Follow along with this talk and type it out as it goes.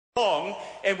long,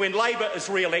 and when Labor is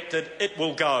re-elected, it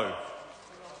will go.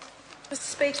 Mr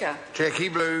Speaker. Jackie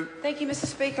Blue. Thank you, Mr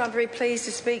Speaker. I'm very pleased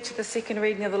to speak to the second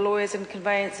reading of the Lawyers and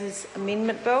Conveyancers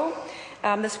Amendment Bill.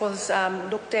 This was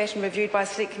looked at and reviewed by a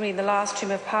Select Committee in the last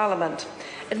term of Parliament.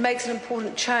 It makes an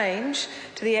important change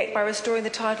to the Act by restoring the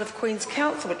title of Queen's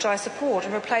Counsel, which I support,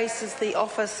 and replaces the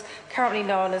office currently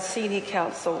known as Senior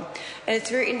Counsel. And it's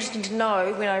very interesting to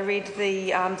know, when I read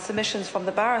the submissions from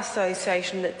the Bar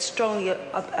Association, that strongly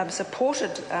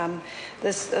supported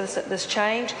this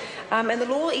change. And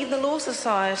even the Law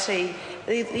Society,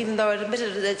 even though it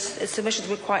admitted its submissions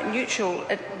were quite neutral,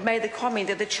 it made the comment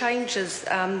that the changes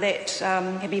that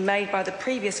had been made by the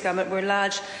previous government were in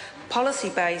large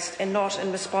policy-based and not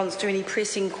in response to any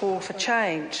pressing call for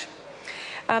change.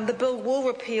 The bill will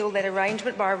repeal that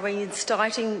arrangement by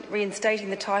reinstating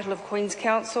the title of Queen's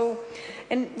Counsel.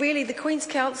 And really, the Queen's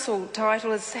Counsel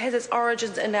title has its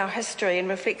origins in our history and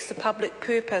reflects the public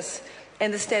purpose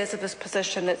and the status of this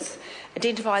position. It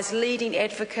identifies leading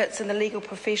advocates in the legal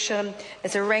profession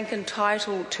as a rank and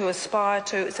title to aspire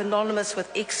to. It's synonymous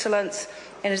with excellence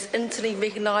and is instantly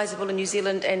recognisable in New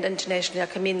Zealand and internationally. I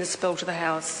commend this bill to the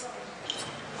House.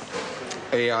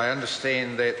 I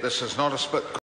understand that this is not a split